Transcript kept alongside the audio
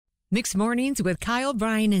Mixed Mornings with Kyle,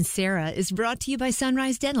 Brian, and Sarah is brought to you by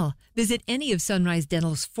Sunrise Dental. Visit any of Sunrise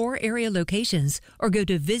Dental's 4 area locations or go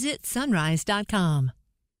to visitsunrise.com.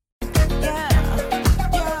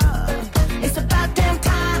 It's about damn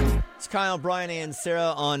time. It's Kyle, Brian, and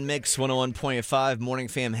Sarah on Mix 101.5. Morning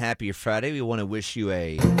fam, happy Friday. We want to wish you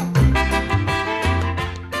a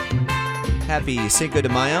happy Cinco de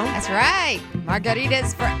Mayo. That's right.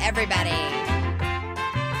 Margaritas for everybody.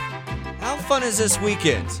 How fun is this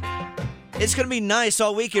weekend? It's going to be nice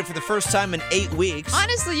all weekend for the first time in 8 weeks.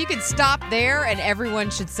 Honestly, you could stop there and everyone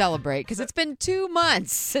should celebrate because it's been 2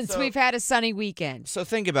 months since we've had a sunny weekend. So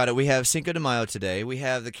think about it. We have Cinco de Mayo today. We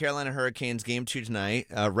have the Carolina Hurricanes Game 2 tonight,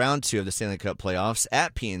 round 2 of the Stanley Cup playoffs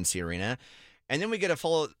at PNC Arena. And then we get to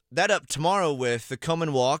follow that up tomorrow with the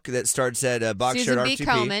Komen Walk that starts at Boxshed RTP. Susan B.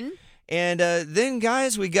 Komen. And then,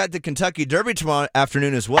 guys, we got the Kentucky Derby tomorrow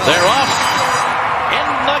afternoon as well. They're off in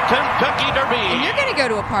the Kentucky Derby. And you're going to go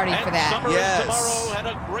to a party for that. Yes. Tomorrow had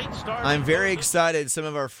a great start. I'm very excited. Some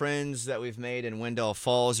of our friends that we've made in Wendell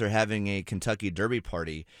Falls are having a Kentucky Derby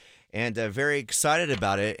party. And very excited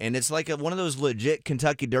about it. And it's like one of those legit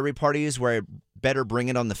Kentucky Derby parties where I better bring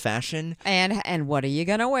it on the fashion. And what are you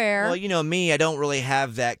going to wear? Well, you know me, I don't really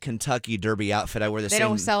have that Kentucky Derby outfit. I wear the same. They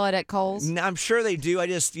don't sell it at Kohl's? I'm sure they do. I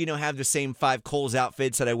just, have the same 5 Kohl's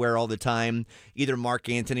outfits that I wear all the time. Either Mark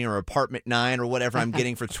Anthony or Apartment 9 or whatever I'm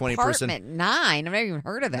getting for 20%. Apartment 9? I've never even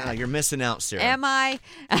heard of that. No, you're missing out, Sarah. Am I?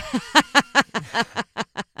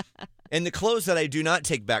 And the clothes that I do not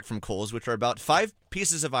take back from Kohl's, which are about 5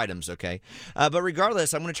 pieces of items, okay? But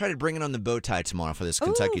regardless, I'm going to try to bring it on the bow tie tomorrow for this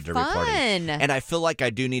Kentucky Derby party. And I feel like I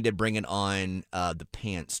do need to bring it on the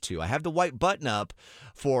pants, too. I have the white button-up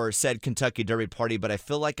for said Kentucky Derby party, but I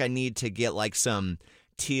feel like I need to get like some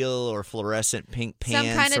teal or fluorescent pink pants.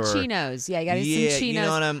 Some kind of chinos. Yeah, you got to do some chinos. You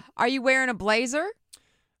know what Are you wearing a blazer?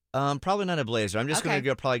 Probably not a blazer. I'm just going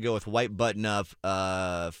to probably go with white button-up,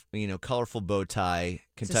 colorful bow tie,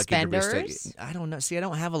 Kentucky Derby. Suspenders? I don't know. See, I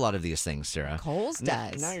don't have a lot of these things, Sarah. Kohl's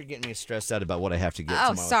does. Now you're getting me stressed out about what I have to get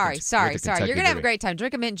Oh, tomorrow. sorry. You're going to have a great time.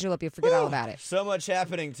 Drink a mint julep. You'll forget all about it. So much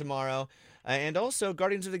happening tomorrow. And also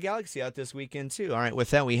Guardians of the Galaxy out this weekend, too. All right, with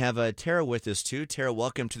that, we have Tara with us, too. Tara,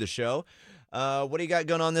 welcome to the show. What do you got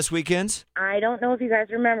going on this weekend? I don't know if you guys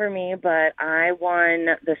remember me, but I won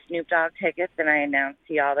the Snoop Dogg tickets, and I announced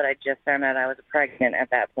to y'all that I just found out I was pregnant at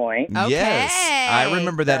that point. Okay. Yes, I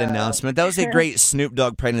remember that announcement. That was a great Snoop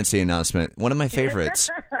Dogg pregnancy announcement. One of my favorites.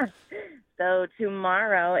 So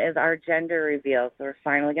tomorrow is our gender reveal, so we're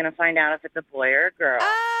finally going to find out if it's a boy or a girl.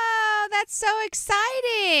 Oh, that's so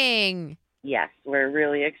exciting. Yes, we're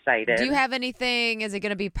really excited. Do you have anything? Is it going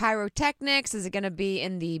to be pyrotechnics? Is it going to be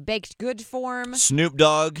in the baked good form? Snoop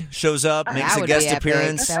Dogg shows up, makes a guest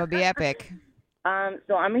appearance. That would be epic.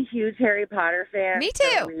 So I'm a huge Harry Potter fan. Me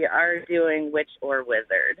too. So we are doing Witch or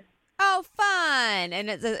Wizard. Oh, fun. And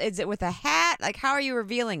is it with a hat? Like, how are you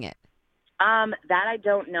revealing it? That I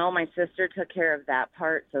don't know. My sister took care of that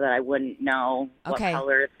part so that I wouldn't know what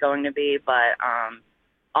color it's going to be. But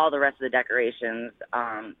all the rest of the decorations,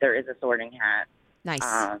 there is a sorting hat.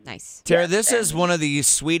 Nice. Tara, this is one of the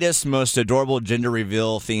sweetest, most adorable gender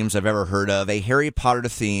reveal themes I've ever heard of. A Harry Potter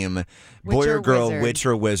theme, boy or girl, witch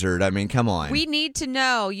or wizard. I mean, come on. We need to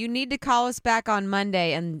know. You need to call us back on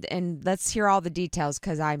Monday and let's hear all the details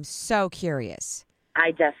because I'm so curious.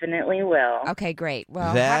 I definitely will. Okay, great.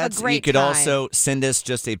 Well, have a great you could time. also send us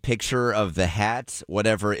just a picture of the hat,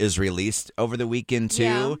 whatever is released over the weekend, too.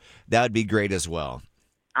 Yeah. That would be great as well.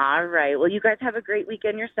 All right. Well, you guys have a great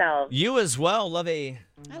weekend yourselves. You as well. Love a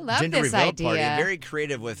gender this reveal idea. party. Very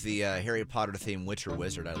creative with the Harry Potter theme, witch or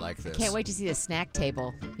wizard. I like this. Can't wait to see the snack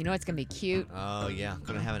table. You know it's going to be cute. Oh, yeah.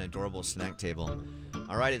 Going to have an adorable snack table.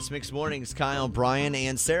 All right. It's Mixed Mornings. Kyle, Brian,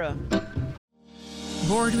 and Sarah.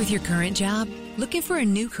 Bored with your current job? Looking for a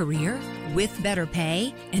new career? With better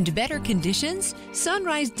pay and better conditions?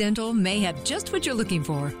 Sunrise Dental may have just what you're looking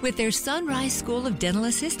for with their Sunrise School of Dental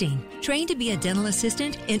Assisting. Trained to be a dental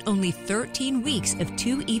assistant in only 13 weeks of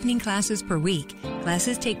 2 evening classes per week.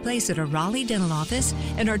 Classes take place at a Raleigh dental office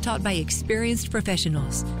and are taught by experienced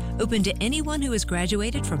professionals. Open to anyone who has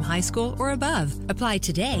graduated from high school or above. Apply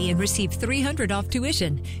today and receive $300 off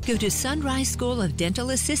tuition. Go to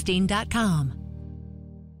sunriseschoolofdentalassisting.com.